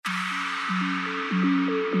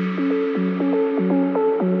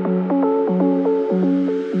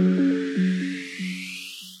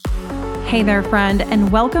Hey there, friend,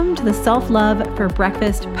 and welcome to the Self-Love for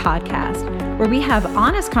Breakfast podcast, where we have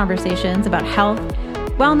honest conversations about health,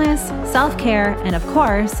 wellness, self-care, and of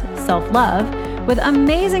course, self-love with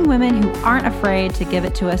amazing women who aren't afraid to give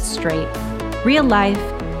it to us straight. Real life,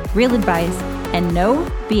 real advice, and no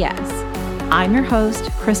BS. I'm your host,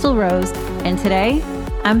 Crystal Rose, and today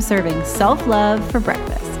I'm serving self-love for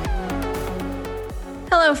breakfast.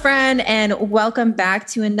 Hello, friend, and welcome back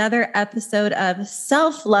to another episode of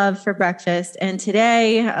Self-Love for Breakfast. And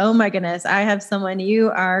today, oh my goodness, I have someone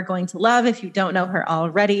you are going to love if you don't know her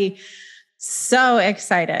already. So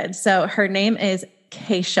excited. So her name is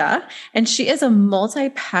Kacia, and she is a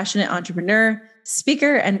multi-passionate entrepreneur,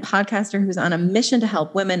 speaker, and podcaster who's on a mission to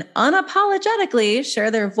help women unapologetically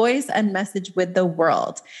share their voice and message with the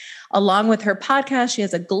world. Along with her podcast, she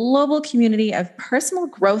has a global community of personal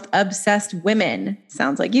growth obsessed women.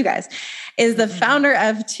 Sounds like you guys. Is the founder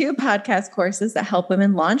of 2 podcast courses that help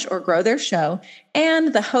women launch or grow their show,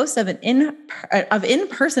 and the host of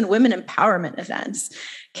in-person women empowerment events.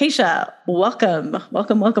 Kacia, welcome.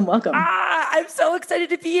 I'm so excited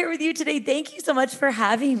to be here with you today. Thank you so much for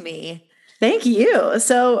having me. Thank you.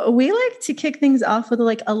 So we like to kick things off with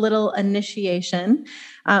a little initiation.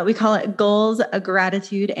 We call it goals,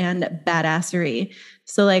 gratitude, and badassery.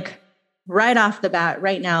 So right off the bat,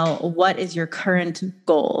 right now, what is your current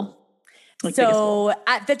goal? So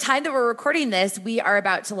at the time that we're recording this, we are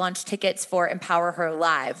about to launch tickets for Empower Her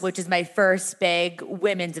Live, which is my first big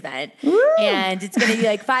women's event. Woo! And it's going to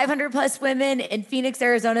be 500 plus women in Phoenix,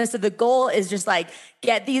 Arizona. So the goal is just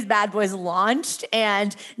get these bad boys launched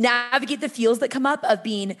and navigate the feels that come up of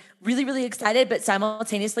being really, really excited, but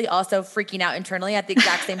simultaneously also freaking out internally at the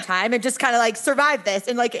exact same time, and just kind of survive this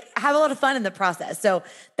and have a lot of fun in the process. So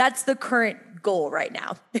that's the current goal right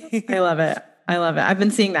now. I love it. I've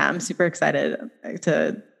been seeing that. I'm super excited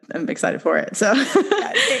I'm excited for it. So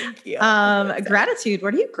thank you. Gratitude.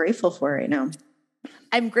 What are you grateful for right now?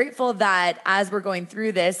 I'm grateful that as we're going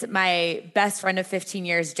through this, my best friend of 15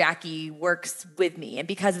 years, Jackie, works with me. And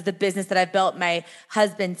because of the business that I've built, my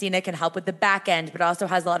husband, Zena, can help with the back end, but also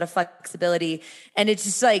has a lot of flexibility. And it's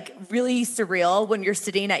just really surreal when you're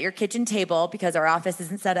sitting at your kitchen table, because our office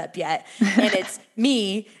isn't set up yet. And it's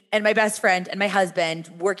me and my best friend and my husband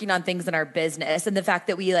working on things in our business. And the fact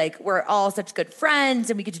that we're all such good friends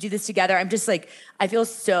and we get to do this together. I'm just I feel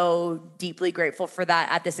so deeply grateful for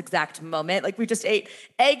that at this exact moment. We just ate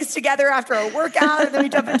eggs together after our workout and then we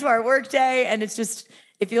jump into our work day. And it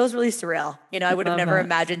feels really surreal. I would have never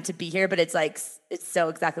imagined to be here, but it's so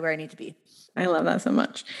exactly where I need to be. I love that so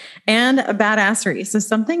much. And a badassery. So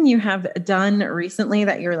something you have done recently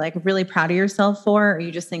that you're really proud of yourself for, or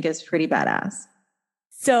you just think is pretty badass?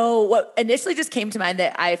 So what initially just came to mind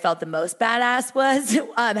that I felt the most badass was,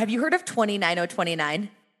 have you heard of 29-0-29?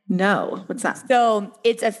 No. What's that? So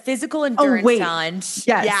it's a physical endurance challenge.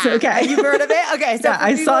 Yes. Yeah. Okay. You've heard of it? Okay. So yeah,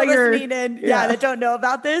 I saw your that don't know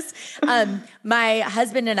about this. My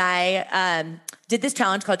husband and I did this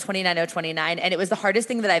challenge called 29-0-29, and it was the hardest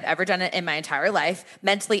thing that I've ever done in my entire life,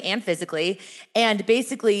 mentally and physically. And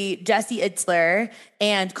basically, Jesse Itzler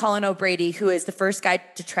and Colin O'Brady, who is the first guy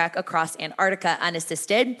to trek across Antarctica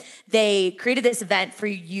unassisted, they created this event for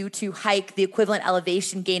you to hike the equivalent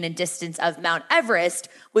elevation gain and distance of Mount Everest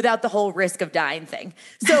without the whole risk of dying thing.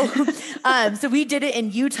 So, so we did it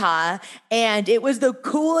in Utah, and it was the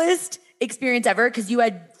coolest experience ever, because you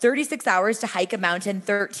had 36 hours to hike a mountain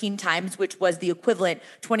 13 times, which was the equivalent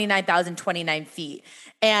 29,029 feet.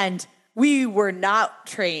 And we were not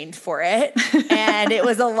trained for it. And it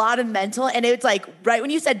was a lot of mental. And it's right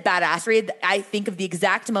when you said badassery, I think of the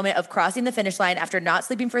exact moment of crossing the finish line after not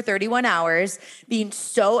sleeping for 31 hours, being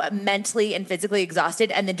so mentally and physically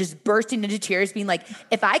exhausted, and then just bursting into tears, being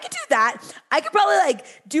if I could do that, I could probably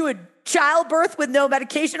do a childbirth with no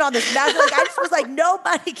medication on this massive. I just was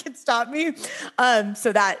nobody can stop me.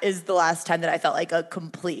 So that is the last time that I felt like a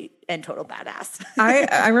complete and total badass.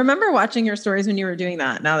 I remember watching your stories when you were doing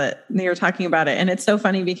that, now that you're talking about it. And it's so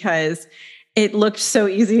funny because it looked so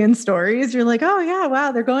easy in stories. You're oh yeah,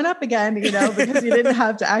 wow, they're going up again, because you didn't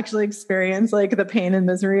have to actually experience the pain and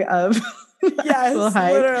misery of yes,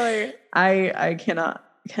 hike. Literally. I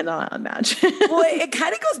cannot imagine. Well, it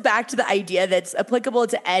kind of goes back to the idea that's applicable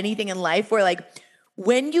to anything in life where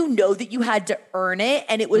when you know that you had to earn it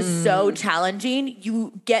and it was so challenging,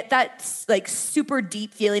 you get that super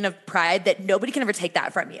deep feeling of pride that nobody can ever take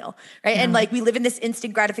that from you. Right. Yeah. And we live in this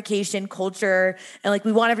instant gratification culture and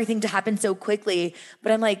we want everything to happen so quickly.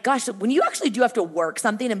 But I'm gosh, when you actually do have to work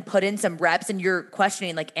something and put in some reps and you're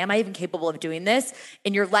questioning, am I even capable of doing this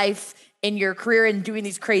in your life in your career and doing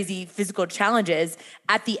these crazy physical challenges,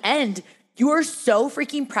 at the end, you're so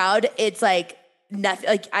freaking proud. It's like nothing,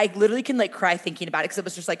 like I literally can like cry thinking about it because it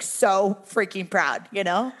was just like so freaking proud, you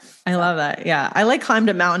know? I love that. Yeah. I like climbed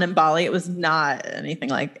a mountain in Bali. It was not anything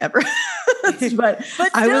like Everest, but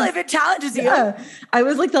still, if it challenges you. Yeah, I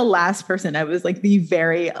was like the last person. I was like the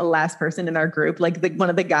very last person in our group. Like one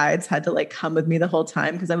of the guides had to like come with me the whole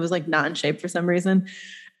time because I was like not in shape for some reason.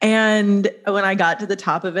 And when I got to the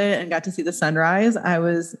top of it and got to see the sunrise, I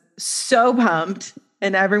was so pumped.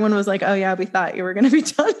 And everyone was like, oh yeah, we thought you were going to be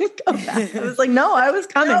done and go back. I was like, no, I was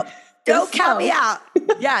coming. Nope, don't count me out.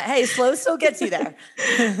 Yeah. Hey, slow still gets you there.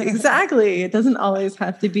 Exactly. It doesn't always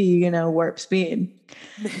have to be, warp speed.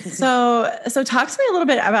 So talk to me a little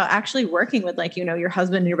bit about actually working with like, your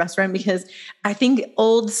husband and your best friend, because I think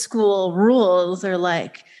old school rules are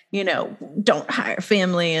like, don't hire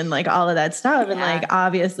family and like all of that stuff. Yeah. And like,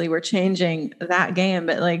 obviously we're changing that game,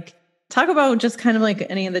 but like, talk about just kind of like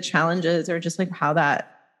any of the challenges or just like how that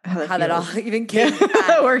all even came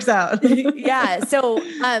works out. Yeah. So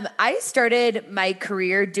I started my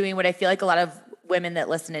career doing what I feel like a lot of women that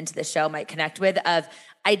listen into the show might connect with of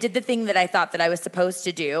I did the thing that I thought that I was supposed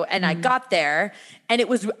to do, and I got there, and it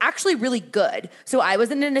was actually really good. So I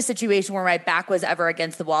wasn't in a situation where my back was ever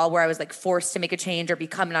against the wall, where I was like forced to make a change or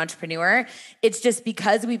become an entrepreneur. It's just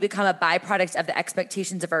because we become a byproduct of the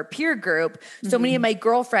expectations of our peer group. So many of my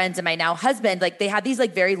girlfriends and my now husband, like they had these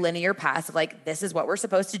like very linear paths of like, this is what we're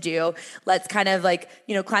supposed to do. Let's kind of like,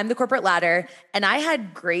 climb the corporate ladder. And I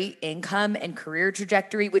had great income and career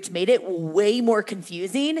trajectory, which made it way more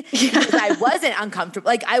confusing because I wasn't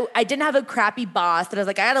uncomfortable. Like I didn't have a crappy boss that I was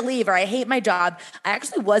like, I gotta leave or I hate my job. I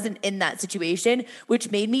actually wasn't in that situation,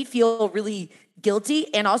 which made me feel really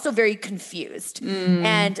guilty and also very confused.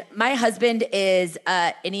 And my husband is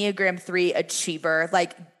a Enneagram 3 achiever.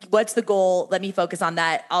 Like, what's the goal? Let me focus on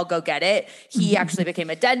that. I'll go get it. He actually became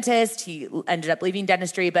a dentist. He ended up leaving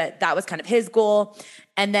dentistry, but that was kind of his goal.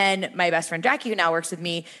 And then my best friend, Jackie, who now works with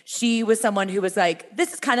me, she was someone who was like,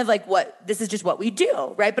 this is kind of like this is just what we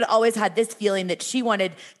do, right? But always had this feeling that she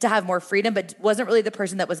wanted to have more freedom, but wasn't really the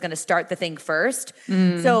person that was going to start the thing first.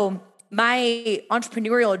 So my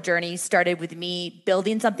entrepreneurial journey started with me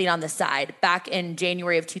building something on the side back in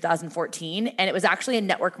January of 2014. And it was actually in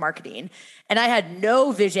network marketing. And I had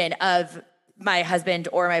no vision of my husband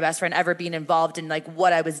or my best friend ever being involved in like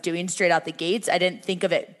what I was doing straight out the gates. I didn't think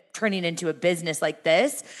of it turning into a business like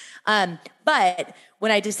this. But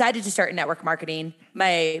when I decided to start in network marketing,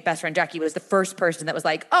 my best friend Jackie was the first person that was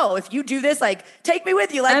like, oh, if you do this, like take me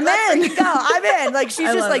with you. Like, let's go. I'm in. Like,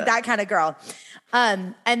 she's just like that kind of girl.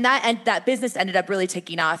 And that business ended up really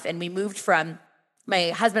taking off. And we moved from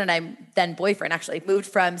my husband and I, then boyfriend actually, moved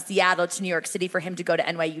from Seattle to New York City for him to go to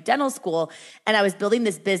NYU dental school. And I was building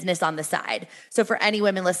this business on the side. So for any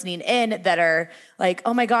women listening in that are like,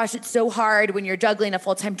 oh my gosh, it's so hard when you're juggling a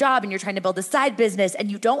full-time job and you're trying to build a side business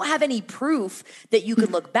and you don't have any proof that you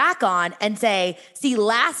can look back on and say, see,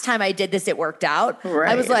 last time I did this, it worked out.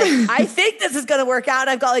 Right. I was like, I think this is going to work out.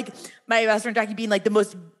 I've got like my best friend Jackie being like the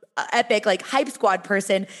most epic, like hype squad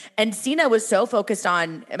person. And Sina was so focused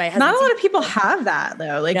on my husband. Not a lot of people have that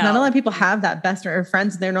though. Like not a lot of people have that best or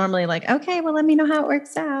friends. They're normally like, okay, well, let me know how it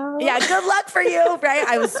works out. Yeah. Good luck for you. Right.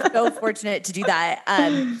 I was so fortunate to do that.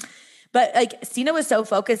 But like Sina was so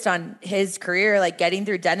focused on his career, like getting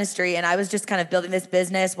through dentistry. And I was just kind of building this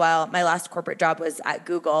business while my last corporate job was at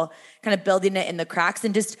Google, kind of building it in the cracks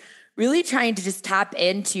and just really trying to just tap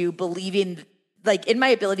into believing like in my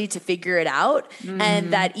ability to figure it out.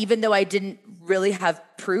 And that even though I didn't really have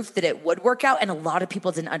proof that it would work out, and a lot of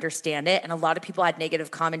people didn't understand it, and a lot of people had negative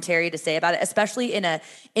commentary to say about it, especially in a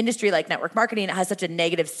industry like network marketing, it has such a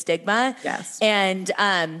negative stigma. Yes. And,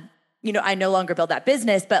 I no longer build that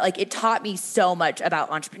business, but like it taught me so much about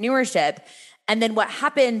entrepreneurship. And then what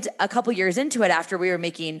happened a couple years into it after we were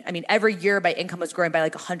making, every year my income was growing by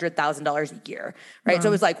like $100,000 a year, right? Wow. So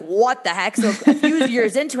it was like, what the heck? So a few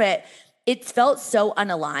years into it, it felt so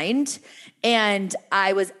unaligned and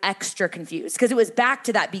I was extra confused because it was back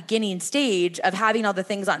to that beginning stage of having all the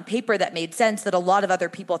things on paper that made sense that a lot of other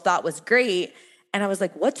people thought was great. And I was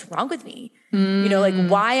like, what's wrong with me? Like,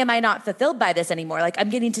 why am I not fulfilled by this anymore? Like, I'm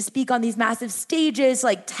getting to speak on these massive stages,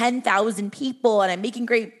 like 10,000 people, and I'm making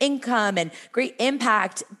great income and great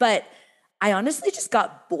impact. But I honestly just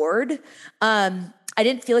got bored. I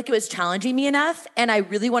didn't feel like it was challenging me enough. And I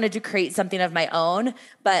really wanted to create something of my own.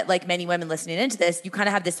 But like many women listening into this, you kind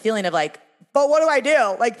of have this feeling of like, but what do I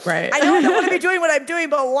do? Like, right. I know I don't want to be doing what I'm doing,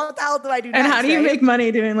 but what the hell do I do next? And how do you make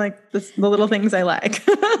money doing like the little things I like?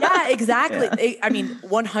 Yeah, exactly. Yeah.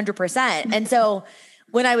 100%. And so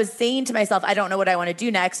when I was saying to myself, I don't know what I want to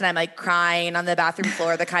do next. And I'm like crying on the bathroom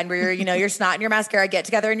floor, the kind where you're, your snot and your mascara get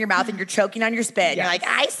together in your mouth and you're choking on your spit. Yes. You're like,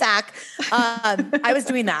 I suck. I was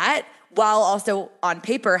doing that while also on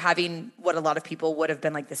paper having what a lot of people would have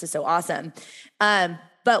been like, this is so awesome.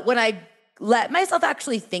 But when I let myself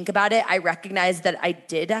actually think about it, I recognized that I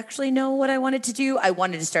did actually know what I wanted to do. I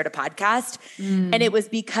wanted to start a podcast. And it was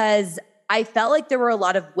because I felt like there were a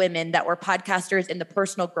lot of women that were podcasters in the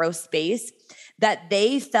personal growth space that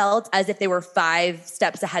they felt as if they were 5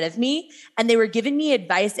 steps ahead of me. And they were giving me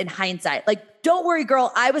advice in hindsight. Like, don't worry,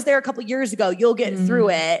 girl, I was there a couple years ago. You'll get through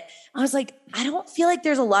it. I was like, I don't feel like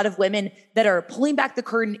there's a lot of women that are pulling back the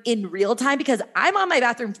curtain in real time, because I'm on my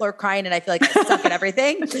bathroom floor crying and I feel like I suck at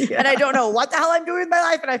everything. And I don't know what the hell I'm doing with my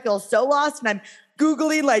life. And I feel so lost. And I'm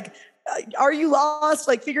Googling like, are you lost?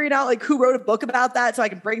 Like figuring out like who wrote a book about that so I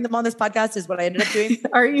can bring them on this podcast is what I ended up doing.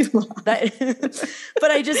 Are you lost?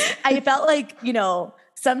 But I felt like,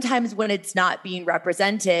 sometimes when it's not being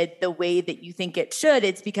represented the way that you think it should,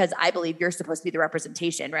 it's because I believe you're supposed to be the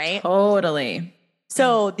representation, right? Totally.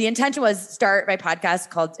 So the intention was start my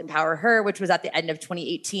podcast called Empower Her, which was at the end of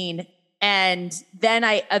 2018. And then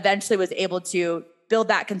I eventually was able to build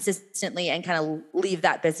that consistently and kind of leave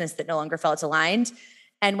that business that no longer felt aligned.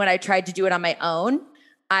 And when I tried to do it on my own,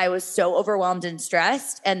 I was so overwhelmed and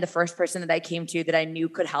stressed. And the first person that I came to that I knew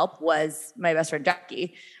could help was my best friend,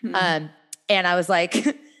 Jackie. And I was like,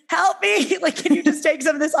 help me. Like, can you just take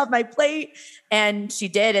some of this off my plate? And she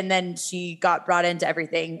did. And then she got brought into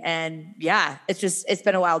everything. And yeah, it's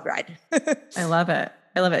been a wild ride. I love it.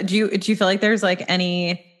 Do you feel like there's like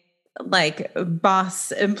any like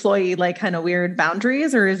boss employee, like kind of weird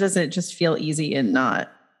boundaries, or does it just feel easy and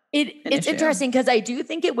not? It's interesting because I do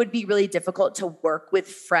think it would be really difficult to work with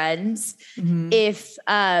friends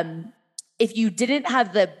if you didn't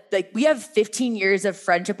have we have 15 years of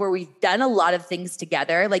friendship where we've done a lot of things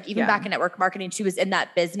together. Like even back in network marketing, she was in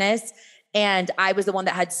that business and I was the one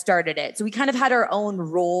that had started it. So we kind of had our own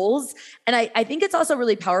roles. And I think it's also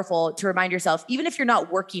really powerful to remind yourself, even if you're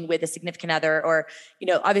not working with a significant other or,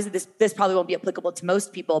 obviously this probably won't be applicable to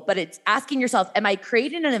most people, but it's asking yourself, am I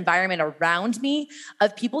creating an environment around me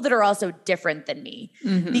of people that are also different than me?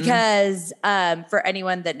 Because for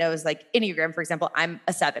anyone that knows like Enneagram, for example, I'm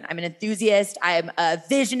a 7. I'm an enthusiast. I'm a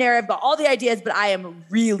visionary. I've got all the ideas, but I am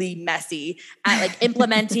really messy at like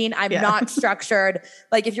implementing. I'm not structured.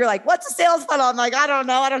 Like if you're like, what's a sales funnel? I'm like, I don't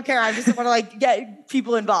know. I don't care. I just want to like get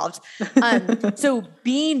people involved. So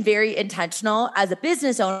being very intentional as a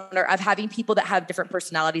business owner of having people that have different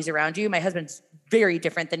personalities around you. My husband's very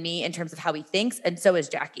different than me in terms of how he thinks. And so is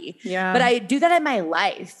Jackie. Yeah. But I do that in my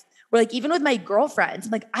life. Where like, even with my girlfriends,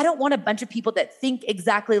 I'm like, I don't want a bunch of people that think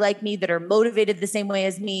exactly like me, that are motivated the same way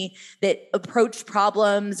as me, that approach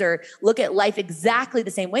problems or look at life exactly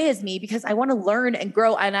the same way as me, because I want to learn and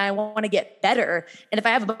grow and I want to get better. And if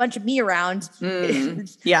I have a bunch of me around, I'm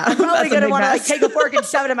probably going to want to like take a fork and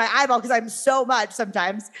shove it in my eyeball because I'm so much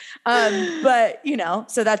sometimes. But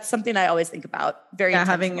so that's something I always think about very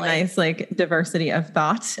having a nice like diversity of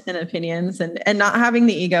thought and opinions and not having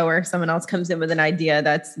the ego where someone else comes in with an idea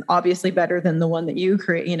that's obviously better than the one that you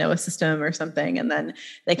create, a system or something. And then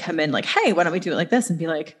they come in like, hey, why don't we do it like this? And be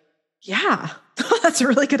like, yeah, that's a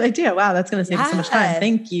really good idea. Wow. That's going to save us so much time.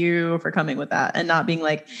 Thank you for coming with that. And not being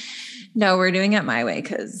like, no, we're doing it my way.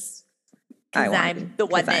 Cause I'm the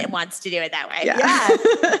one that wants to do it that way.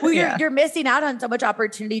 Yeah. Well, you're missing out on so much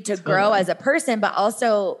opportunity to grow as a person, but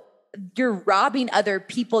also you're robbing other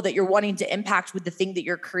people that you're wanting to impact with the thing that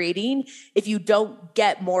you're creating. If you don't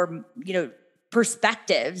get more,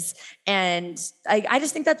 perspectives. And I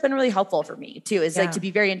just think that's been really helpful for me too, is like to be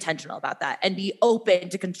very intentional about that and be open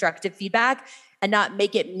to constructive feedback and not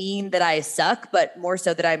make it mean that I suck, but more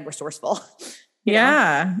so that I'm resourceful.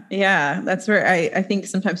 Yeah. That's where I think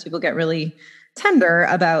sometimes people get really tender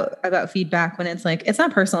about feedback when it's like, it's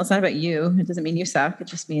not personal. It's not about you. It doesn't mean you suck. It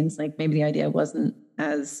just means like maybe the idea wasn't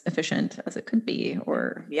as efficient as it could be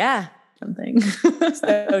or something.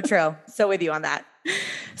 So true. So with you on that.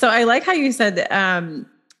 So I like how you said, I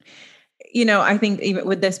think even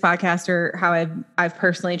with this podcast or how I've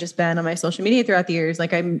personally just been on my social media throughout the years,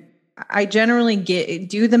 like I generally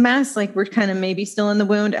do the mess. Like we're kind of maybe still in the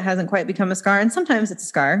wound. It hasn't quite become a scar. And sometimes it's a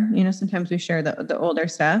scar, sometimes we share the older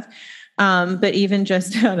stuff. But even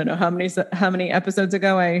just, I don't know how many episodes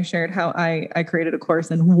ago I shared how I created a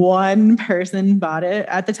course and one person bought it.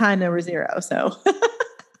 At the time there were 0. So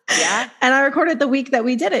yeah. And I recorded the week that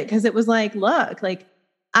we did it because it was like, look, like,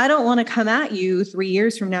 I don't want to come at you 3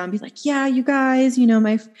 years from now and be like, yeah, you guys,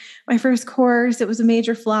 my first course, it was a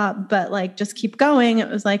major flop, but like, just keep going. It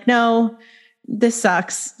was like, no, this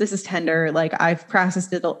sucks. This is tender. Like I've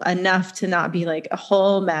processed it enough to not be like a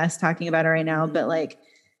whole mess talking about it right now, but like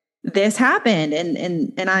this happened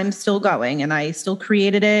and I'm still going and I still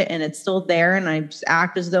created it and it's still there. And I just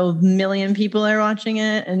act as though a million people are watching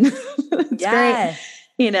it and it's great,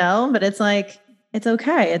 but it's like, it's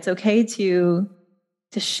okay. It's okay to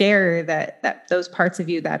share that those parts of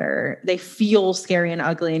you that they feel scary and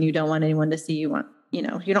ugly and you don't want anyone to see you you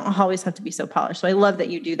don't always have to be so polished. So I love that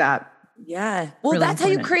you do that. Yeah. Well, really that's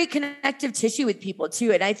important. How you create connective tissue with people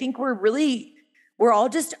too. And I think we're all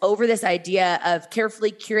just over this idea of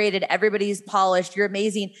carefully curated, everybody's polished, your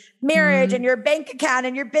amazing marriage and your bank account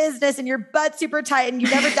and your business and your butt super tight and you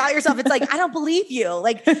never doubt yourself. It's like, I don't believe you.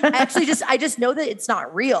 Like I just know that it's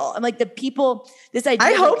not real. I'm like this idea.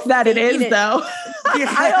 I hope that it is though.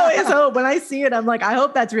 I always hope when I see it, I'm like, I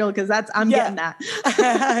hope that's real. Cause I'm getting that.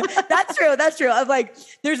 That's true. That's true. I'm like,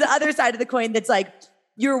 there's the other side of the coin. That's like,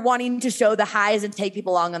 you're wanting to show the highs and take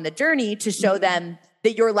people along on the journey to show them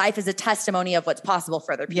that your life is a testimony of what's possible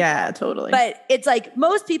for other people. Yeah, totally. But it's like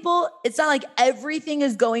most people, it's not like everything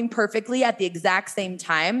is going perfectly at the exact same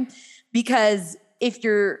time, because if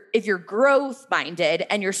you're growth minded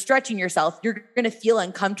and you're stretching yourself, you're going to feel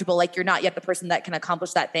uncomfortable. Like you're not yet the person that can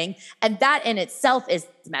accomplish that thing. And that in itself is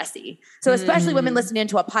messy. So especially women listening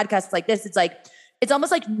to a podcast like this, it's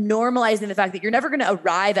almost like normalizing the fact that you're never going to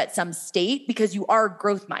arrive at some state because you are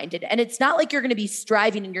growth minded. And it's not like you're going to be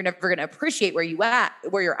striving and you're never going to appreciate where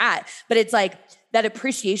you're at, but it's like that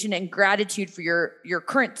appreciation and gratitude for your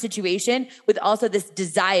current situation with also this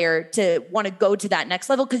desire to want to go to that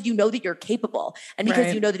next level because you know that you're capable. And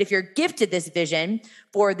because you know that if you're gifted this vision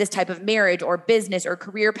for this type of marriage or business or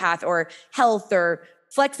career path or health or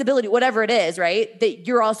flexibility, whatever it is, right? That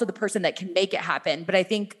you're also the person that can make it happen. But I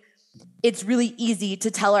think it's really easy to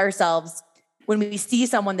tell ourselves when we see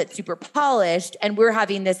someone that's super polished and we're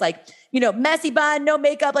having this like, messy bun, no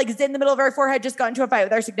makeup, like it's in the middle of our forehead, just got into a fight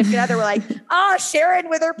with our significant other. We're like, Sharon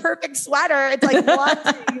with her perfect sweater. It's like, what?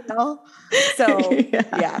 So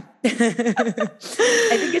yeah.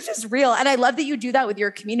 I think it's just real. And I love that you do that with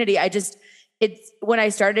your community. It's when I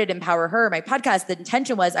started Empower Her, my podcast, the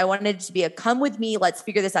intention was I wanted it to be a come with me, let's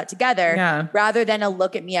figure this out together rather than a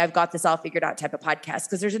look at me, I've got this all figured out type of podcast.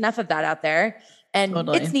 Cause there's enough of that out there and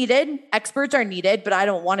it's needed. Experts are needed, but I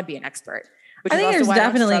don't want to be an expert. I think there's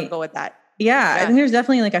definitely struggle with that. Yeah. I think there's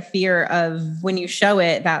definitely like a fear of when you show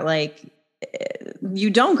it that like, you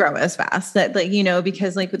don't grow as fast that like,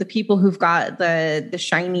 because like with the people who've got the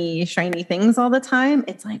shiny things all the time,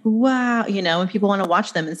 it's like, wow, and people want to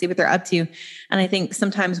watch them and see what they're up to. And I think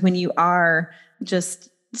sometimes when you are just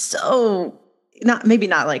so maybe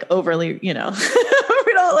not like overly, we don't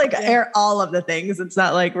like air all of the things. It's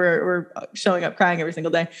not like we're showing up crying every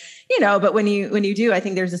single day, but when you do, I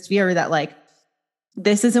think there's this fear that like,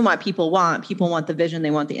 this isn't what people want. People want the vision.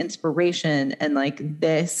 They want the inspiration. And like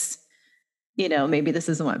this, maybe this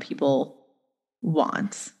isn't what people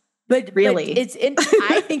want. But really,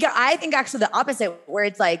 I think actually the opposite, where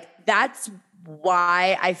it's like, that's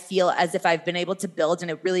why I feel as if I've been able to build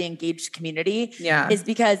in a really engaged community is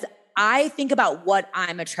because I think about what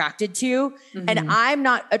I'm attracted to, and I'm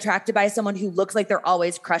not attracted by someone who looks like they're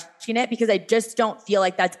always crushing it because I just don't feel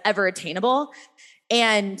like that's ever attainable.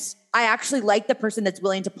 And I actually like the person that's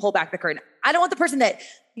willing to pull back the curtain. I don't want the person that,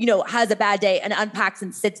 has a bad day and unpacks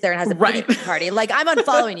and sits there and has a pity party. Like I'm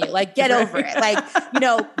unfollowing you, like get over it. Like,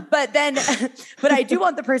 but I do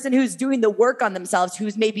want the person who's doing the work on themselves,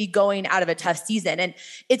 who's maybe going out of a tough season. And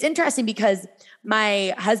it's interesting because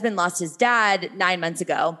my husband lost his dad 9 months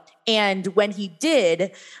ago. And when he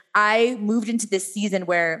did, I moved into this season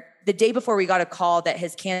where the day before we got a call that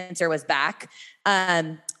his cancer was back,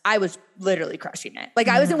 I was literally crushing it. Like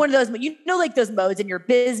I was in one of those, like those modes in your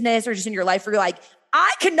business or just in your life where you're like,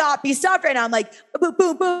 I cannot be stopped right now. I'm like, boom,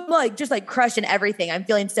 boom, boom, like just like crushing everything. I'm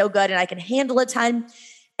feeling so good and I can handle a ton.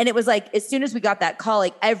 And it was like, as soon as we got that call,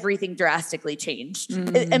 like everything drastically changed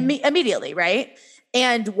immediately. Right.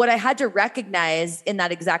 And what I had to recognize in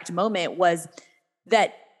that exact moment was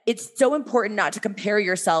that it's so important not to compare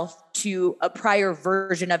yourself to a prior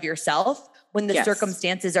version of yourself when the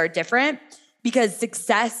circumstances are different, because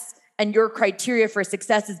success and your criteria for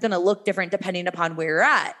success is going to look different depending upon where you're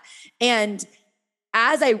at. And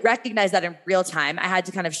as I recognized that in real time, I had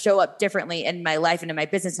to kind of show up differently in my life and in my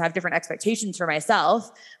business and have different expectations for myself.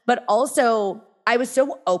 But also I was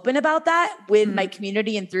so open about that with my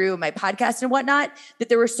community and through my podcast and whatnot, that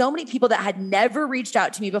there were so many people that had never reached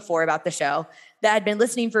out to me before about the show that had been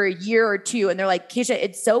listening for a year or two. And they're like, Kacia,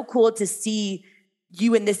 it's so cool to see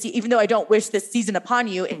you in this, even though I don't wish this season upon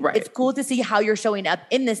you, it's cool to see how you're showing up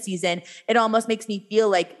in this season. It almost makes me feel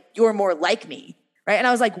like you're more like me. Right. And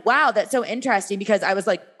I was like, wow, that's so interesting, because I was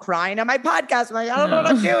like crying on my podcast. I'm like, I don't know what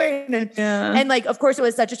I'm doing. And like, of course it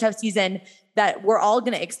was such a tough season that we're all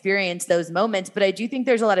going to experience those moments. But I do think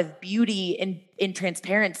there's a lot of beauty in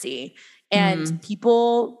transparency, and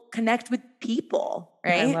people connect with people.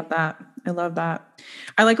 Right. Yeah, I love that. I love that.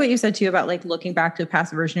 I like what you said too about like looking back to a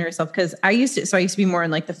past version of yourself. Cause I used to be more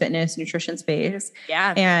in like the fitness, nutrition space.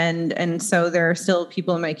 Yeah. And so there are still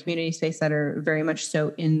people in my community space that are very much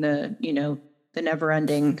so in the, the never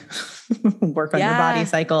ending work on your body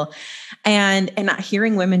cycle. And not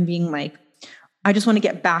hearing women being like, I just want to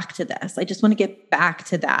get back to this. I just want to get back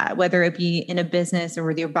to that, whether it be in a business or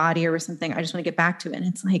with your body or with something. I just want to get back to it. And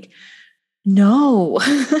it's like, no,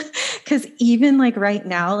 because even like right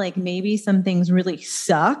now, like maybe some things really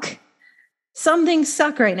suck. Some things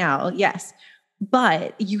suck right now. Yes.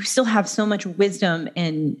 But you still have so much wisdom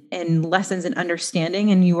and lessons and understanding,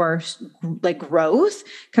 and you are like growth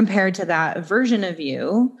compared to that version of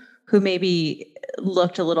you who maybe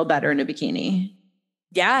looked a little better in a bikini.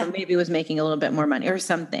 Yeah. Or maybe was making a little bit more money or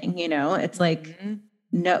something, it's like,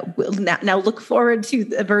 no, now look forward to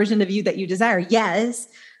the version of you that you desire. Yes.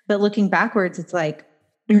 But looking backwards, it's like,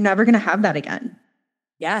 you're never going to have that again.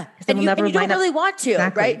 Yeah. And you don't really want to,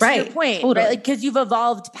 right? To your point, totally. Right? Like, because you've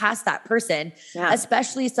evolved past that person,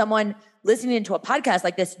 especially someone listening to a podcast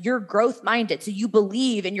like this, you're growth minded. So you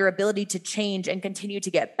believe in your ability to change and continue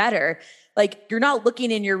to get better. Like, you're not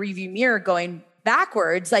looking in your review mirror going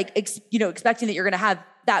backwards, like, expecting that you're going to have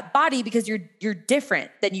that body because you're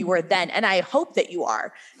different than you were then. And I hope that you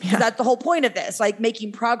are, because that's the whole point of this, like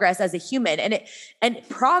making progress as a human. And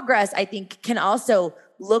progress, I think, can also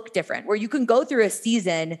look different, where you can go through a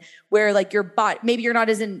season where like your body, maybe you're not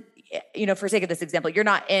as in, for sake of this example, you're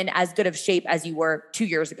not in as good of shape as you were 2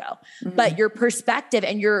 years ago, but your perspective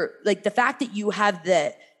and your, like, the fact that you have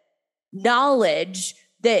the knowledge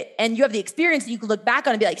and you have the experience that you can look back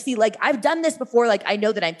on and be like, see, like, I've done this before. Like, I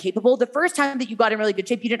know that I'm capable. The first time that you got in really good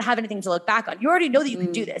shape, you didn't have anything to look back on. You already know that you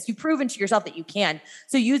can do this. You've proven to yourself that you can.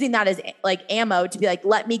 So using that as like ammo to be like,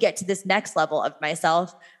 let me get to this next level of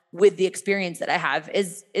myself with the experience that I have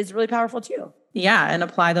is really powerful too. Yeah. And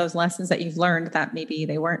apply those lessons that you've learned that maybe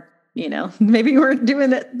they weren't, maybe you weren't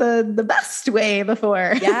doing it the best way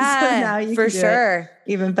before. Yeah, so now you for can do sure.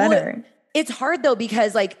 it even better. Well, it's hard though,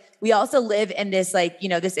 because like we also live in this, like,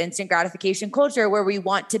 this instant gratification culture where we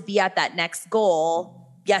want to be at that next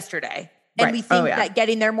goal yesterday. And we think that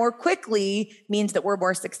getting there more quickly means that we're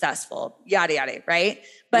more successful, yada, yada. Right.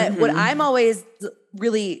 But what I'm always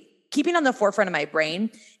really keeping on the forefront of my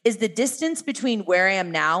brain is the distance between where I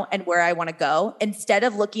am now and where I want to go, instead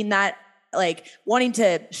of looking at like wanting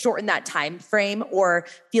to shorten that time frame or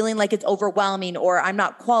feeling like it's overwhelming or I'm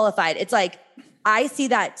not qualified. It's like, I see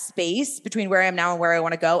that space between where I am now and where I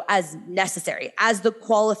want to go as necessary, as the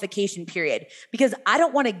qualification period, because I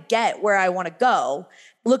don't want to get where I want to go,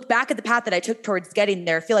 look back at the path that I took towards getting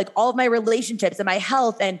there, feel like all of my relationships and my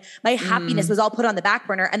health and my happiness was all put on the back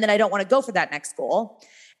burner. And then I don't want to go for that next goal.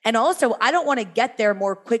 And also, I don't want to get there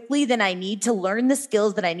more quickly than I need to learn the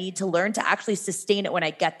skills that I need to learn to actually sustain it when I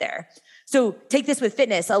get there. So take this with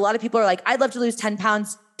fitness. A lot of people are like, I'd love to lose 10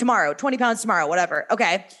 pounds tomorrow, 20 pounds tomorrow, whatever.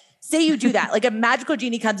 Okay. Say you do that. Like a magical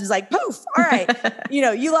genie comes and is like, poof. All right.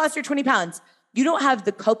 You lost your 20 pounds. You don't have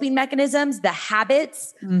the coping mechanisms, the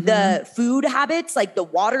habits, the food habits, like the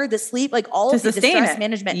water, the sleep, like all of the stress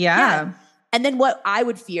management. Yeah. And then what I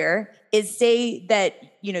would fear is, say that,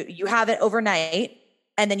 you have it overnight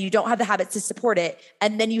and then you don't have the habits to support it.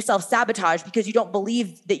 And then you self-sabotage because you don't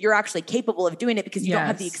believe that you're actually capable of doing it, because you don't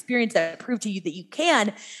have the experience that proved to you that you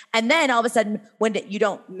can. And then all of a sudden, when you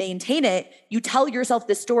don't maintain it, you tell yourself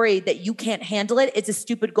the story that you can't handle it. It's a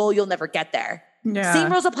stupid goal. You'll never get there. Yeah.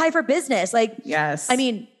 Same rules apply for business. Like, yes. I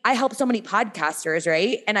mean, I help so many podcasters,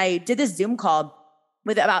 right? And I did this Zoom call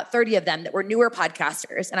with about 30 of them that were newer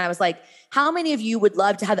podcasters. And I was like, how many of you would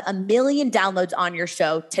love to have 1 million downloads on your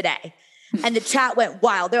show today? And the chat went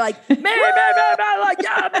wild. They're like, me, like,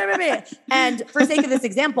 yeah, me. And for sake of this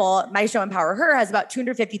example, my show Empower Her has about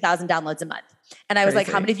 250,000 downloads a month. And I was like,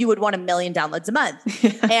 how many of you would want 1 million downloads a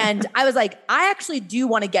month? And I was like, I actually do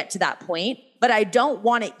want to get to that point, but I don't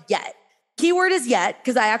want it yet. Keyword is yet,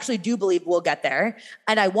 because I actually do believe we'll get there.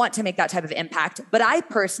 And I want to make that type of impact. But I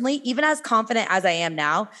personally, even as confident as I am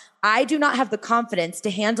now, I do not have the confidence to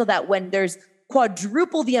handle that when there's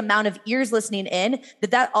quadruple the amount of ears listening in,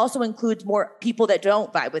 that also includes more people that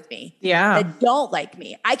don't vibe with me. Yeah. That don't like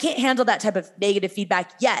me. I can't handle that type of negative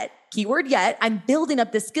feedback yet. Keyword yet. I'm building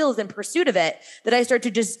up the skills in pursuit of it, that I start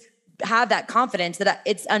to just have that confidence that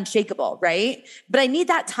it's unshakable, right? But I need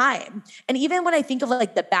that time. And even when I think of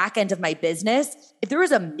like the back end of my business, if there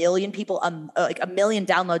was 1 million people, like 1 million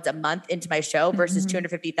downloads a month into my show versus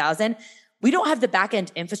 250,000, we don't have the back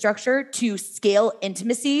end infrastructure to scale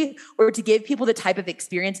intimacy or to give people the type of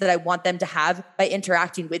experience that I want them to have by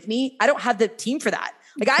interacting with me. I don't have the team for that.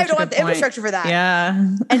 Like I don't have the infrastructure for that.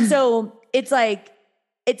 Yeah. And so it's like,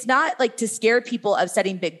 it's not like to scare people of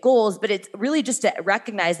setting big goals, but it's really just to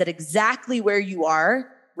recognize that exactly where you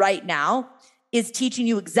are right now is teaching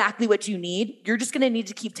you exactly what you need. You're just going to need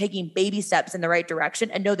to keep taking baby steps in the right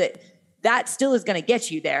direction and know that that still is going to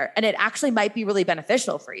get you there. And it actually might be really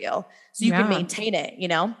beneficial for you. So you can maintain it, you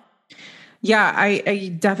know? Yeah,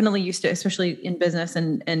 I definitely used to, especially in business,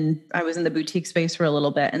 and I was in the boutique space for a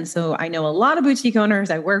little bit. And so I know a lot of boutique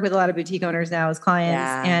owners. I work with a lot of boutique owners now as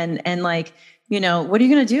clients, and like, you know, what are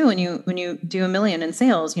you going to do when you do 1 million in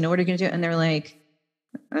sales? You know, what are you going to do? And they're like,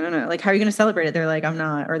 I don't know, like, how are you going to celebrate it? They're like, I'm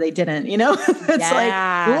not, or they didn't, you know, it's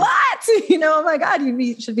like, what, you know, oh my God,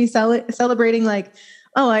 should be celebrating like,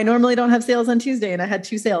 oh, I normally don't have sales on Tuesday and I had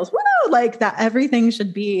 2 sales. Woo! Like that, everything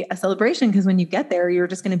should be a celebration. Because when you get there, you're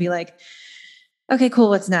just going to be like, okay, cool.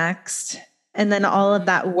 What's next? And then all of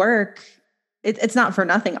that work, it's not for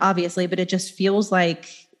nothing, obviously, but it just feels like,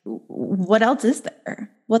 what else is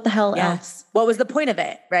there? What the hell else? What was the point of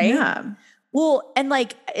it? Right. Yeah. Well, and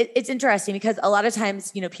like, it's interesting because a lot of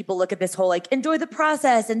times, you know, people look at this whole, like, enjoy the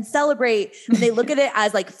process and celebrate, and they look at it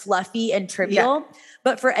as like fluffy and trivial. Yeah.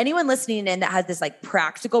 But for anyone listening in that has this like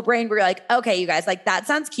practical brain, where you're like, okay, you guys, like that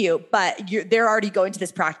sounds cute, but they're already going to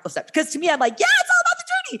this practical step. Because to me, I'm like, yeah, it's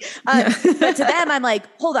all about the journey. But to them, I'm like,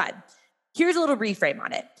 hold on, here's a little reframe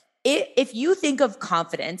on it. If you think of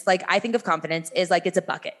confidence, like I think of confidence is like, it's a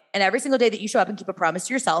bucket. And every single day that you show up and keep a promise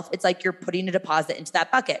to yourself, it's like you're putting a deposit into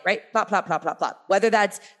that bucket, right? Plop, plop, plop, plop, plop. Whether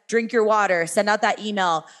that's drink your water, send out that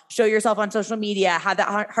email, show yourself on social media, have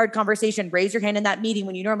that hard conversation, raise your hand in that meeting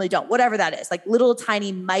when you normally don't, whatever that is, like little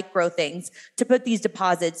tiny micro things to put these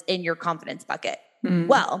deposits in your confidence bucket.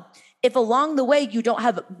 Well, if along the way you don't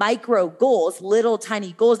have micro goals, little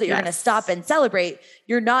tiny goals that you're going to stop and celebrate,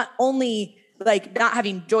 you're not only like not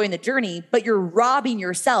having joy in the journey, but you're robbing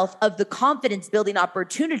yourself of the confidence building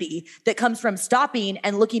opportunity that comes from stopping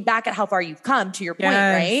and looking back at how far you've come, to your point,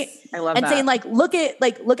 right? I love and that. saying like, look at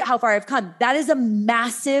how far I've come. That is a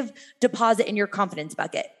massive deposit in your confidence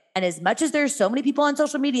bucket. And as much as there's so many people on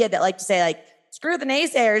social media that like to say like, screw the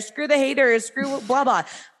naysayers, screw the haters, screw blah, blah.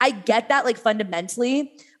 I get that like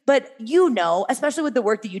fundamentally. But you know, especially with the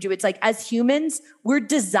work that you do, it's like as humans, we're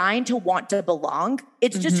designed to want to belong.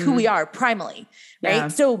 It's just who we are primally, right? Yeah.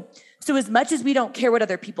 So as much as we don't care what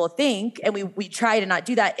other people think, and we try to not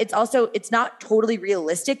do that, it's not totally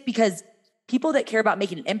realistic, because people that care about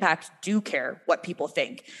making an impact do care what people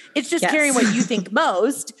think. It's just caring what you think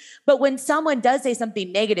most. But when someone does say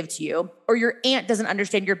something negative to you, or your aunt doesn't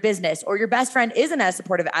understand your business, or your best friend isn't as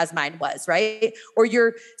supportive as mine was, right? Or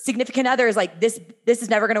your significant other is like, this is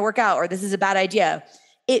never going to work out, or this is a bad idea.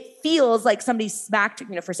 It feels like somebody smacked,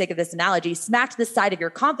 for sake of this analogy, smacked the side of your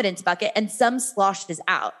confidence bucket and some sloshes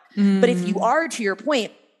out. But if you are, to your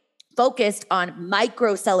point, focused on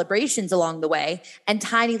micro celebrations along the way and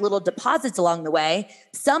tiny little deposits along the way,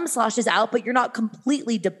 some sloshes out, but you're not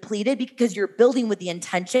completely depleted, because you're building with the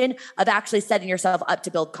intention of actually setting yourself up to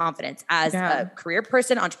build confidence as a career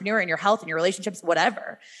person, entrepreneur, in your health, in your relationships,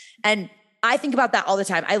 whatever. And I think about that all the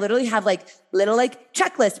time. I literally have like little like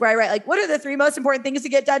checklists where I write like, what are the 3 most important things to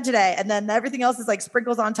get done today? And then everything else is like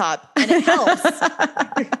sprinkles on top, and it helps.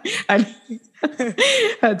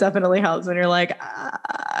 That definitely helps when you're like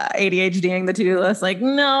ADHDing the to-do list. Like,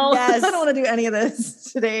 no, I don't want to do any of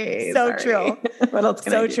this today. So true. What else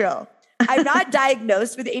can I do? True. I'm not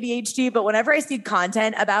diagnosed with ADHD, but whenever I see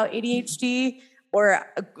content about ADHD, or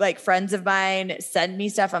like friends of mine send me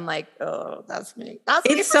stuff, I'm like, oh, that's me. That's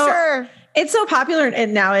me for sure. It's so popular.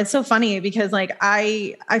 And now it's so funny because like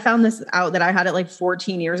I found this out that I had it like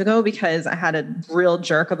 14 years ago, because I had a real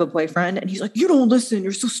jerk of a boyfriend, and he's like, you don't listen.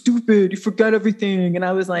 You're so stupid. You forget everything. And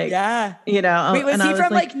I was like, you know. Wait, was he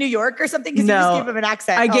from like New York or something? Because you just gave him an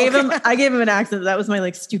accent. I gave him an accent. That was my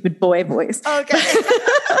like stupid boy voice. Okay.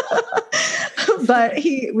 But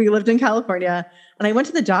we lived in California. And I went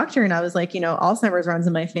to the doctor, and I was like, Alzheimer's runs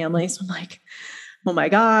in my family. So I'm like, oh my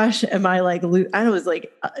gosh, am I like, I was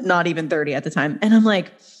like not even 30 at the time. And I'm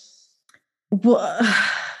like, what?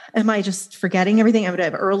 Am I just forgetting everything? I would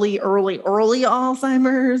have early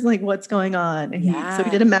Alzheimer's. Like, what's going on? And so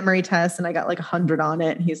he did a memory test, and I got like 100 on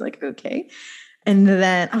it. And he's like, okay. And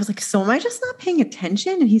then I was like, so am I just not paying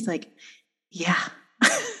attention? And he's like, yeah.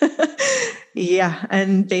 Yeah.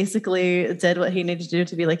 And basically did what he needed to do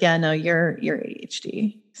to be like, yeah, no, you're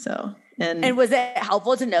ADHD. So, And was it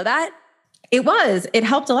helpful to know that? It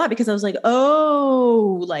helped a lot because I was like,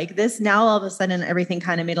 oh, like this now all of a sudden everything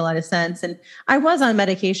kind of made a lot of sense. And I was on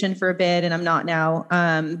medication for a bit and I'm not now.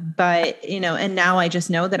 But and now I just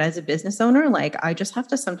know that as a business owner, like I just have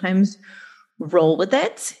to sometimes roll with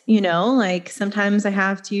it, like sometimes I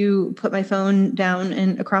have to put my phone down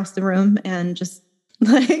and across the room and just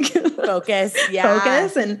like focus. Yeah.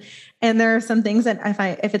 Focus. And there are some things that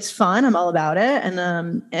if it's fun, I'm all about it.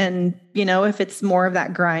 And if it's more of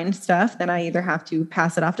that grind stuff, then I either have to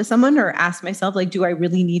pass it off to someone or ask myself, like, do I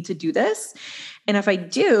really need to do this? And if I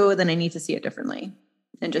do, then I need to see it differently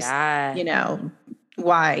and just,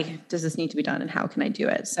 why does this need to be done and how can I do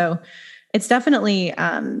it? So it's definitely,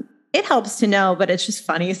 it helps to know, but it's just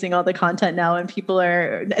funny seeing all the content now and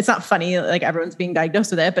it's not funny, like everyone's being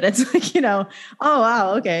diagnosed with it, but it's like, oh,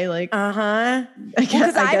 wow. Okay. Like,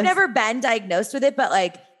 because I've never been diagnosed with it, but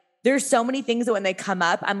like, there's so many things that when they come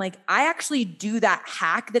up, I'm like, I actually do that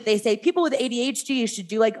hack that they say people with ADHD should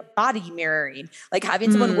do, like body mirroring, like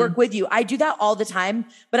having someone work with you. I do that all the time,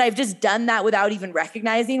 but I've just done that without even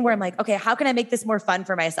recognizing where I'm like, okay, how can I make this more fun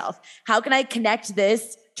for myself? How can I connect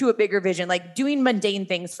this to a bigger vision? Like doing mundane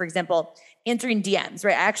things, for example, answering DMs,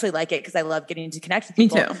 right? I actually like it because I love getting to connect with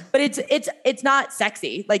people. Me too. But it's not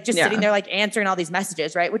sexy, like just sitting there, like answering all these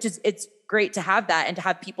messages, right? Which is, it's great to have that and to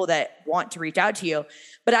have people that want to reach out to you.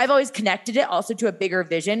 But I've always connected it also to a bigger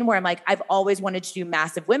vision where I'm like, I've always wanted to do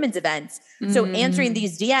massive women's events. So answering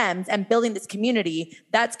these DMs and building this community,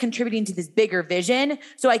 that's contributing to this bigger vision.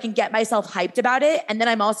 So I can get myself hyped about it. And then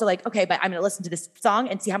I'm also like, okay, but I'm going to listen to this song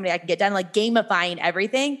and see how many I can get done, like gamifying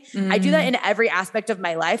everything. I do that in every aspect of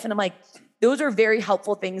my life. And I'm like, those are very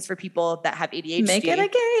helpful things for people that have ADHD. Make it a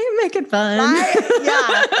game, make it fun.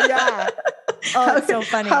 Yeah. Oh, it's so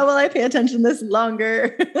funny. How will I pay attention this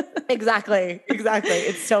longer? Exactly.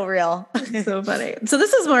 It's so real. So funny. So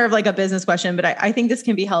this is more of like a business question, but I think this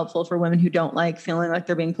can be helpful for women who don't like feeling like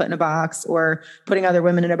they're being put in a box or putting other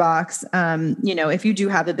women in a box. If you do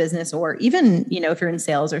have a business or even, if you're in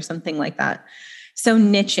sales or something like that. So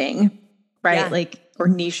niching, right? Yeah. Like, or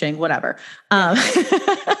niching, whatever.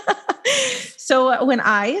 So when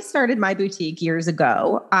I started my boutique years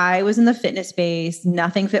ago, I was in the fitness space.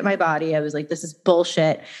 Nothing fit my body. I was like, this is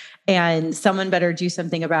bullshit. And someone better do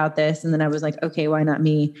something about this. And then I was like, okay, why not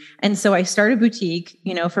me? And so I started a boutique,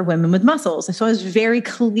 for women with muscles. So I was very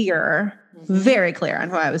clear on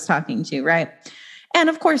who I was talking to. Right. And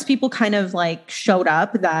of course, people kind of like showed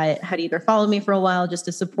up that had either followed me for a while just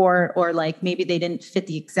to support, or like maybe they didn't fit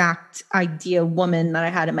the exact idea woman that I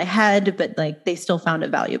had in my head, but like they still found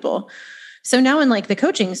it valuable. So now in like the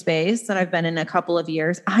coaching space that I've been in a couple of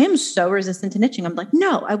years, I am so resistant to niching. I'm like,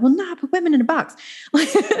 no, I will not put women in a box.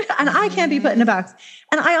 And I can't be put in a box.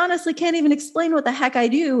 And I honestly can't even explain what the heck I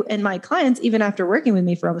do. And my clients, even after working with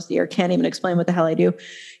me for almost a year, can't even explain what the hell I do,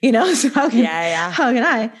 so how can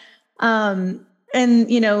I? And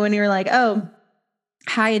when you're like, oh,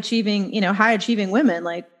 high achieving women,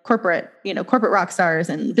 like corporate rock stars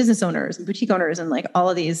and business owners and boutique owners and like all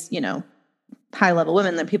of these, high level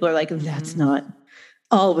women, that people are like, that's not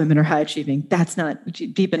all women are high achieving. That's not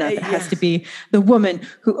deep enough. It has to be the woman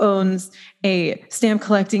who owns a stamp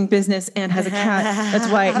collecting business and has a cat that's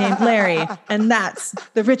white named Larry. And that's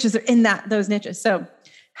the riches are in those niches. So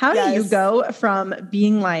how do you go from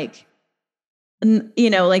being like,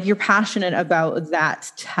 like you're passionate about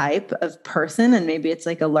that type of person and maybe it's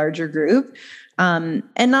like a larger group, and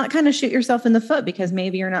not kind of shoot yourself in the foot because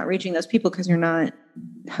maybe you're not reaching those people because you're not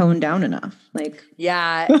honed down enough. Like,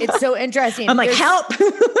 yeah, it's so interesting. I'm like, help.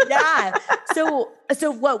 Yeah.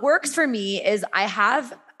 So what works for me is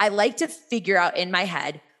I like to figure out in my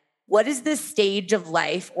head, what is this stage of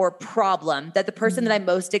life or problem that the person that I'm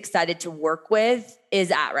most excited to work with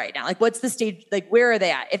is at right now? Like, what's the stage? Like, where are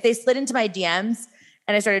they at? If they slid into my DMs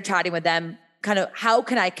and I started chatting with them, kind of how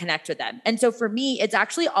can I connect with them? And so for me, it's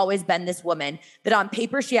actually always been this woman that on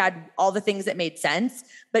paper, she had all the things that made sense,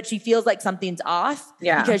 but she feels like something's off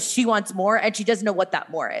because she wants more and she doesn't know what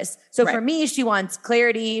that more is. So for me, she wants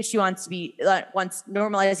clarity. She wants wants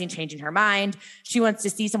normalizing, changing her mind. She wants to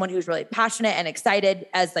see someone who's really passionate and excited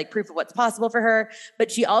as like proof of what's possible for her. But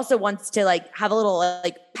she also wants to like have a little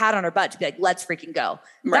like pat on her butt to be like, let's freaking go.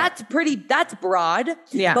 Right. That's broad.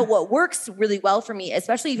 Yeah. But what works really well for me,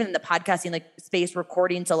 especially even in the podcasting like space,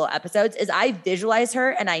 recording solo episodes, is I visualize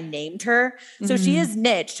her and I named her. So she is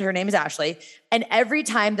niched. Her name is Ashley. And every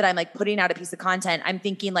time that I'm like putting out a piece of content, I'm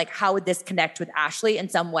thinking like, how would this connect with Ashley in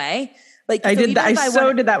some way? Like I so did that.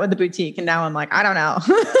 I did that with the boutique. And now I'm like, I don't know.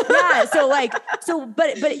 Yeah.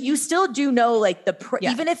 But you still do know like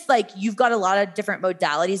even if like you've got a lot of different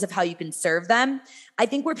modalities of how you can serve them. I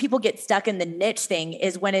think where people get stuck in the niche thing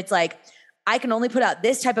is when it's like, I can only put out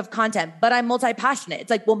this type of content, but I'm multi-passionate. It's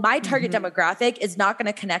like, well, my target demographic is not going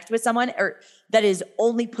to connect with someone or that is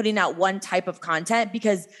only putting out one type of content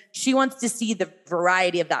because she wants to see the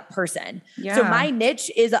variety of that person. Yeah. So my niche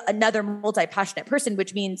is another multi-passionate person,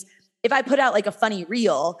 which means if I put out like a funny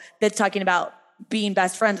reel that's talking about being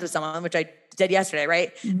best friends with someone, which I did yesterday,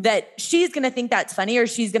 right? Mm-hmm. That she's going to think that's funny or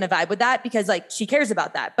she's going to vibe with that because like she cares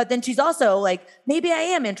about that. But then she's also like, maybe I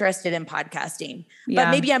am interested in podcasting, but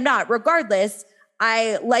maybe I'm not. Regardless,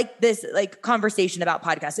 I like this like conversation about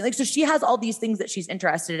podcasting. Like, so she has all these things that she's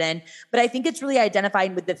interested in, but I think it's really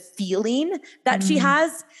identifying with the feeling that she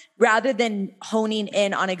has rather than honing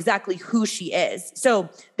in on exactly who she is. So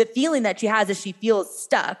the feeling that she has is she feels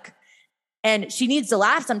stuck. And she needs to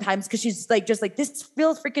laugh sometimes because she's like, just like, this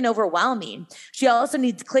feels freaking overwhelming. She also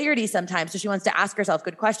needs clarity sometimes. So she wants to ask herself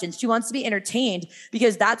good questions. She wants to be entertained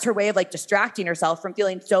because that's her way of like distracting herself from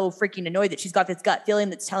feeling so freaking annoyed that she's got this gut feeling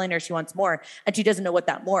that's telling her she wants more and she doesn't know what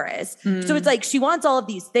that more is. So it's like, she wants all of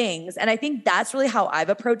these things. And I think that's really how I've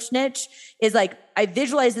approached niche is like, I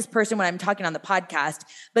visualize this person when I'm talking on the podcast,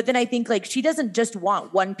 but then I think like, she doesn't just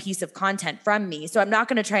want one piece of content from me. So I'm not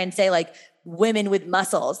going to try and say like, women with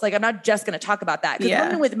muscles. Like I'm not just going to talk about that because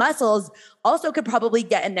women with muscles also could probably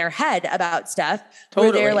get in their head about stuff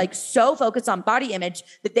where they're like so focused on body image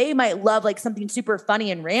that they might love like something super funny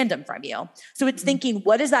and random from you. So it's thinking,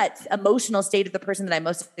 what is that emotional state of the person that I'm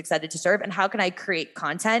most excited to serve? And how can I create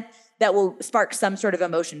content that will spark some sort of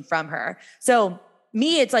emotion from her? So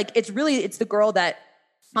me, it's like, it's the girl that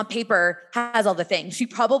on paper has all the things. She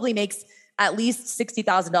probably makes at least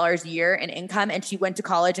 $60,000 a year in income. And she went to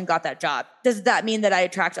college and got that job. Does that mean that I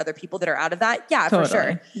attract other people that are out of that? Yeah, totally. For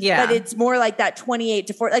sure. Yeah. But it's more like that 28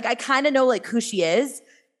 to 40. Like I kind of know like who she is.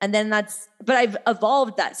 And then but I've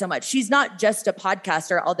evolved that so much. She's not just a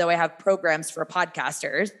podcaster, although I have programs for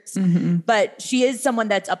podcasters, but she is someone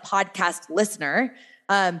that's a podcast listener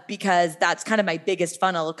because that's kind of my biggest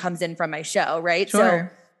funnel comes in from my show. Right. Sure.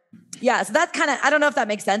 So yeah. So that's kind of, I don't know if that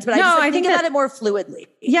makes sense, but I think about it more fluidly.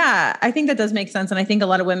 Yeah. I think that does make sense. And I think a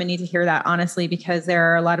lot of women need to hear that honestly, because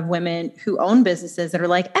there are a lot of women who own businesses that are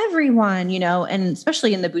like everyone, and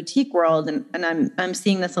especially in the boutique world. And I'm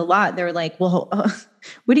seeing this a lot. They're like, well,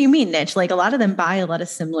 what do you mean niche? Like a lot of them buy a lot of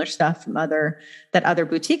similar stuff from other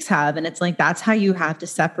boutiques have. And it's like, that's how you have to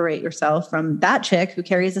separate yourself from that chick who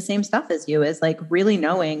carries the same stuff as you, is like really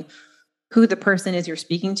knowing who the person is you're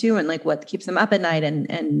speaking to and like what keeps them up at night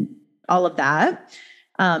and all of that.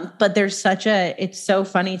 But there's it's so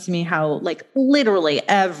funny to me how like literally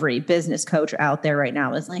every business coach out there right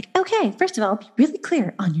now is like, okay, first of all, be really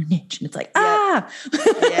clear on your niche. And it's like, yeah.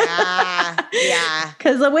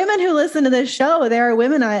 Cause the women who listen to this show, there are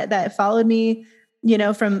women that followed me,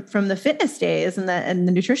 from the fitness days and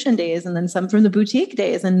the nutrition days, and then some from the boutique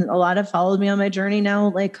days. And a lot have followed me on my journey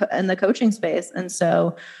now, like in the coaching space. And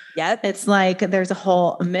so it's like, there's a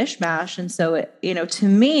whole mishmash. And so to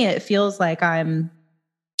me, it feels like I'm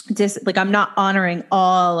not honoring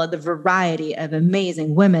all of the variety of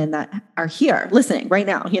amazing women that are here listening right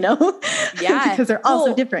now, because they're all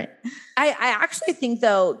so different. I actually think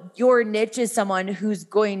though, your niche is someone who's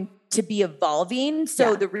going to be evolving.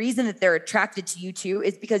 So the reason that they're attracted to you too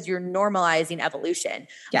is because you're normalizing evolution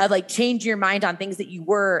of like change your mind on things that you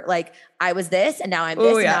were like, I was this and now I'm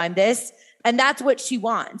this and now I'm this. And that's what she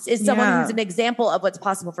wants, is someone who's an example of what's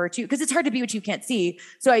possible for her too. Because it's hard to be what you can't see.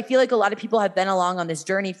 So I feel like a lot of people have been along on this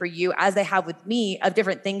journey for you, as they have with me, of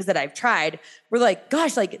different things that I've tried. We're like,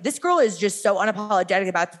 gosh, like this girl is just so unapologetic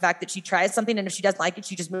about the fact that she tries something, and if she doesn't like it,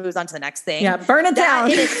 she just moves on to the next thing. Yeah, burn it down.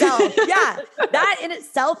 In itself, that in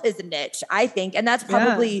itself is a niche, I think. And that's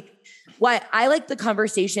probably why I like the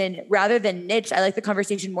conversation rather than niche. I like the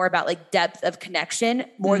conversation more about like depth of connection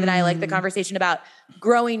more than I like the conversation about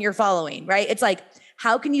growing your following, right? It's like,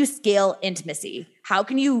 how can you scale intimacy? How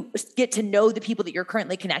can you get to know the people that you're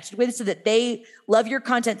currently connected with so that they love your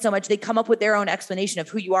content so much, they come up with their own explanation of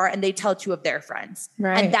who you are and they tell two of their friends.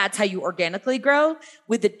 Right. And that's how you organically grow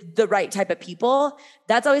with the right type of people.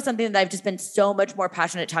 That's always something that I've just been so much more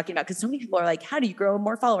passionate talking about, because so many people are like, how do you grow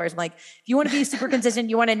more followers? I'm like, if you want to be super consistent,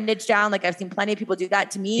 you want to niche down. Like I've seen plenty of people do that.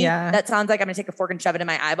 To me, that sounds like I'm going to take a fork and shove it in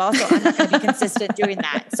my eyeball. So I'm not going to be consistent doing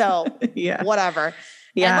that. So whatever.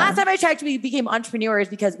 Yeah. And last time I checked, we became entrepreneurs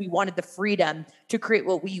because we wanted the freedom to create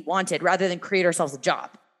what we wanted rather than create ourselves a job.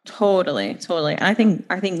 Totally. And I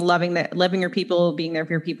think loving your people, being there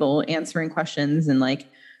for your people, answering questions, and like,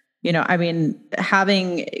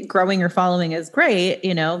 growing your following is great,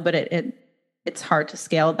 but it's hard to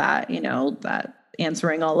scale that, that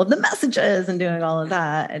answering all of the messages and doing all of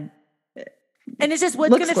that. And it's just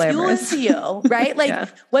what's going to fuel it to you, right? Like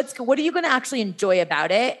what are you going to actually enjoy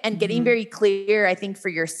about it? And getting very clear, I think, for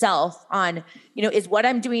yourself on, is what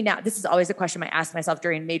I'm doing now. This is always a question I ask myself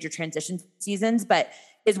during major transition seasons, but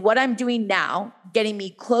is what I'm doing now getting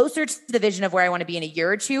me closer to the vision of where I want to be in a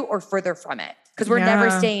year or two or further from it? Because we're never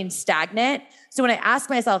staying stagnant. So when I ask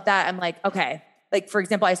myself that, I'm like, okay, like, for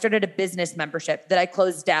example, I started a business membership that I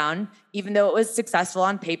closed down, even though it was successful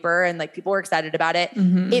on paper and like people were excited about it.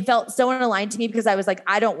 It felt so unaligned to me because I was like,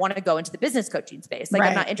 I don't want to go into the business coaching space. Like,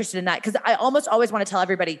 I'm not interested in that because I almost always want to tell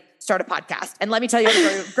everybody, start a podcast. And let me tell you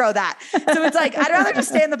how to grow that. So it's like, I'd rather just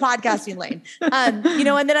stay in the podcasting lane. And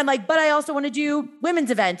then I'm like, but I also want to do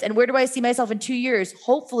women's events. And where do I see myself in 2 years?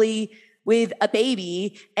 Hopefully with a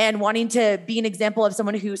baby and wanting to be an example of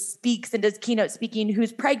someone who speaks and does keynote speaking,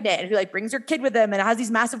 who's pregnant and who like brings her kid with them and has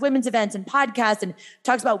these massive women's events and podcasts and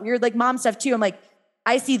talks about weird like mom stuff too. I'm like,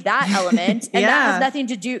 I see that element and that has nothing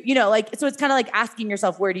to do, so it's kind of like asking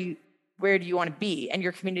yourself, where do you want to be? And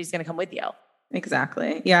your community is going to come with you.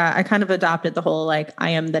 Exactly. Yeah. I kind of adopted the whole, like,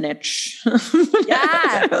 I am the niche.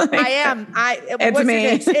 Yeah, like, I am. It's me.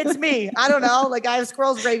 It's me. I don't know. Like I have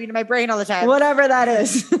squirrels raving in my brain all the time. Whatever that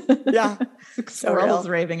is. Yeah. Squirrels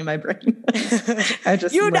raving in my brain.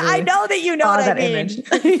 I know that you know what I mean. Image.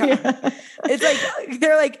 It's like,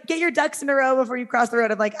 they're like, get your ducks in a row before you cross the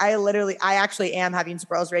road. I'm like, I actually am having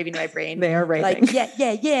squirrels raving in my brain. They are raving. Like,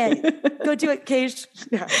 yeah. Go do it,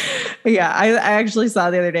 Kacia. Yeah. I actually saw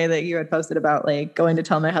the other day that you had posted about like going to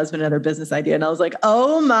tell my husband another business idea. And I was like,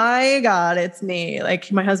 oh my God, it's me.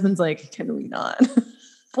 Like my husband's like, can we not?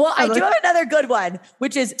 Well, I do have another good one,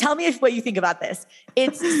 which is tell me what you think about this.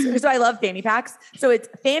 So I love fanny packs. So it's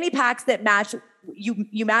fanny packs that match,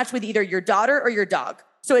 you match with either your daughter or your dog.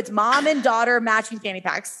 So it's mom and daughter matching fanny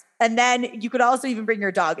packs. And then you could also even bring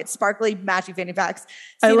your dog. It's sparkly matching fanny packs.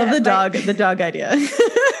 I love the dog idea.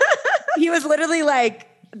 He was literally like,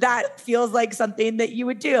 that feels like something that you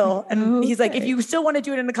would do. And he's like, if you still want to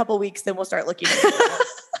do it in a couple of weeks, then we'll start looking at it.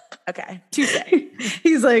 Okay. Tuesday.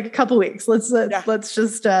 He's like, a couple weeks. Let's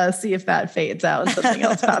just see if that fades out and something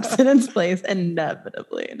else pops in its place.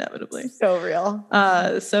 Inevitably. So real.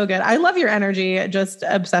 So good. I love your energy. Just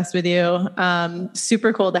obsessed with you.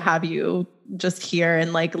 Super cool to have you just here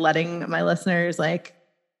and like letting my listeners like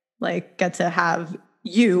get to have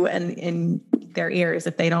you and in their ears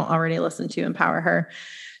if they don't already listen to Empower Her.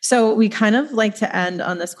 So we kind of like to end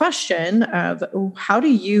on this question of how do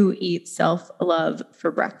you eat self-love for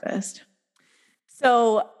breakfast?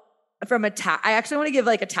 So I actually want to give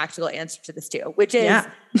like a tactical answer to this too, which is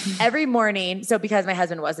every morning. So because my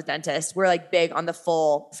husband was a dentist, we're like big on the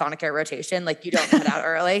full Sonicare rotation. Like you don't cut out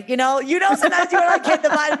early, sometimes you want to like hit the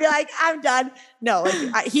button and be like, I'm done. No,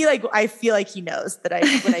 I feel like he knows that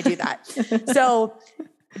when I do that. So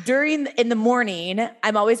in the morning,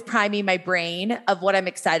 I'm always priming my brain of what I'm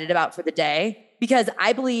excited about for the day, because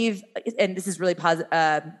I believe, and this is really popular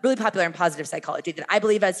in positive psychology, that I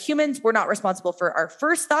believe as humans, we're not responsible for our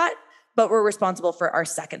first thought, but we're responsible for our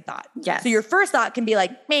second thought. Yes. So your first thought can be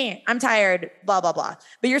like, me, I'm tired, blah, blah, blah.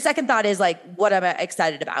 But your second thought is like, what am I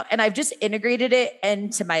excited about? And I've just integrated it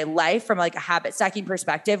into my life from like a habit stacking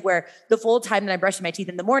perspective, where the full time that I'm brushing my teeth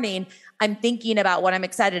in the morning, I'm thinking about what I'm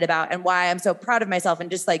excited about and why I'm so proud of myself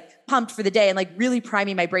and just like pumped for the day and like really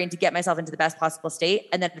priming my brain to get myself into the best possible state.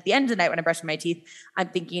 And then at the end of the night, when I'm brushing my teeth, I'm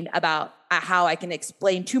thinking about how I can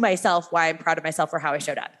explain to myself why I'm proud of myself for how I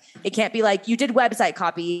showed up. It can't be like, you did website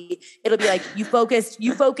copy. It'll be like, you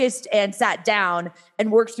focused and sat down and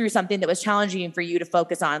worked through something that was challenging for you to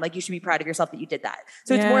focus on. Like, you should be proud of yourself that you did that.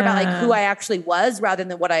 So it's more about like who I actually was rather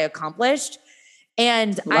than what I accomplished.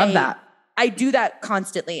 And Love that. I do that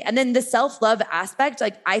constantly. And then the self-love aspect,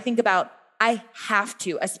 like I think about, I have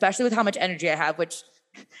to, especially with how much energy I have, which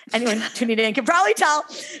anyone tuning in can probably tell.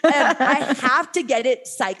 I have to get it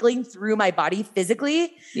cycling through my body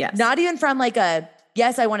physically. Yes. Not even from like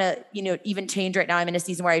yes, I want to, even change right now. I'm in a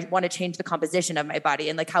season where I want to change the composition of my body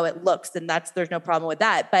and like how it looks. And there's no problem with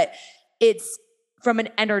that. But it's from an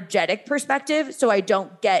energetic perspective. So I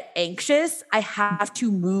don't get anxious. I have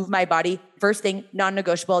to move my body first thing,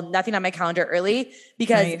 non-negotiable, nothing on my calendar early,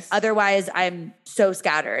 because otherwise I'm so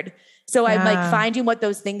scattered. So I'm like finding what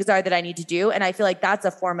those things are that I need to do. And I feel like that's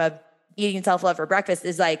a form of eating self-love for breakfast,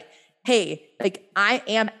 is like, hey, like I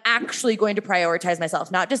am actually going to prioritize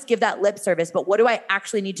myself, not just give that lip service, but what do I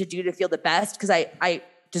actually need to do to feel the best? Because I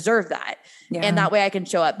deserve that. Yeah. And that way I can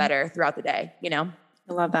show up better throughout the day,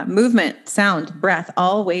 I love that. Movement, sound, breath,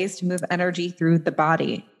 all ways to move energy through the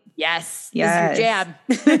body. Yes. Yes.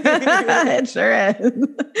 This is your jam. It sure is.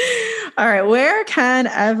 All right. Where can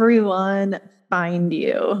everyone find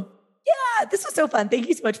you? Yeah, this was so fun. Thank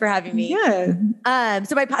you so much for having me. Yeah.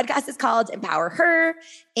 So my podcast is called Empower Her.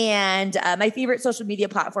 And my favorite social media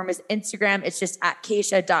platform is Instagram. It's just at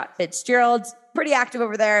Kacia.Fitzgerald. Pretty active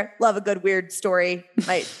over there. Love a good, weird story.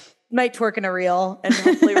 Might twerk in a reel and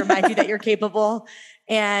hopefully remind you that you're capable.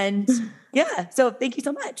 And yeah, so thank you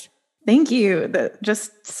so much. Thank you.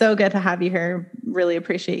 Just so good to have you here. Really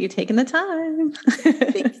appreciate you taking the time.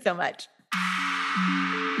 Thank you so much.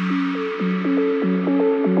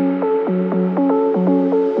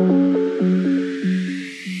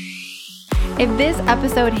 If this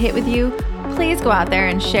episode hit with you, please go out there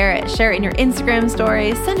and share it. Share it in your Instagram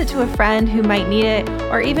stories, send it to a friend who might need it,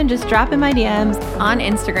 or even just drop in my DMs on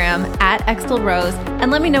Instagram @XTillRose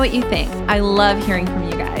and let me know what you think. I love hearing from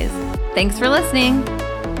you guys. Thanks for listening.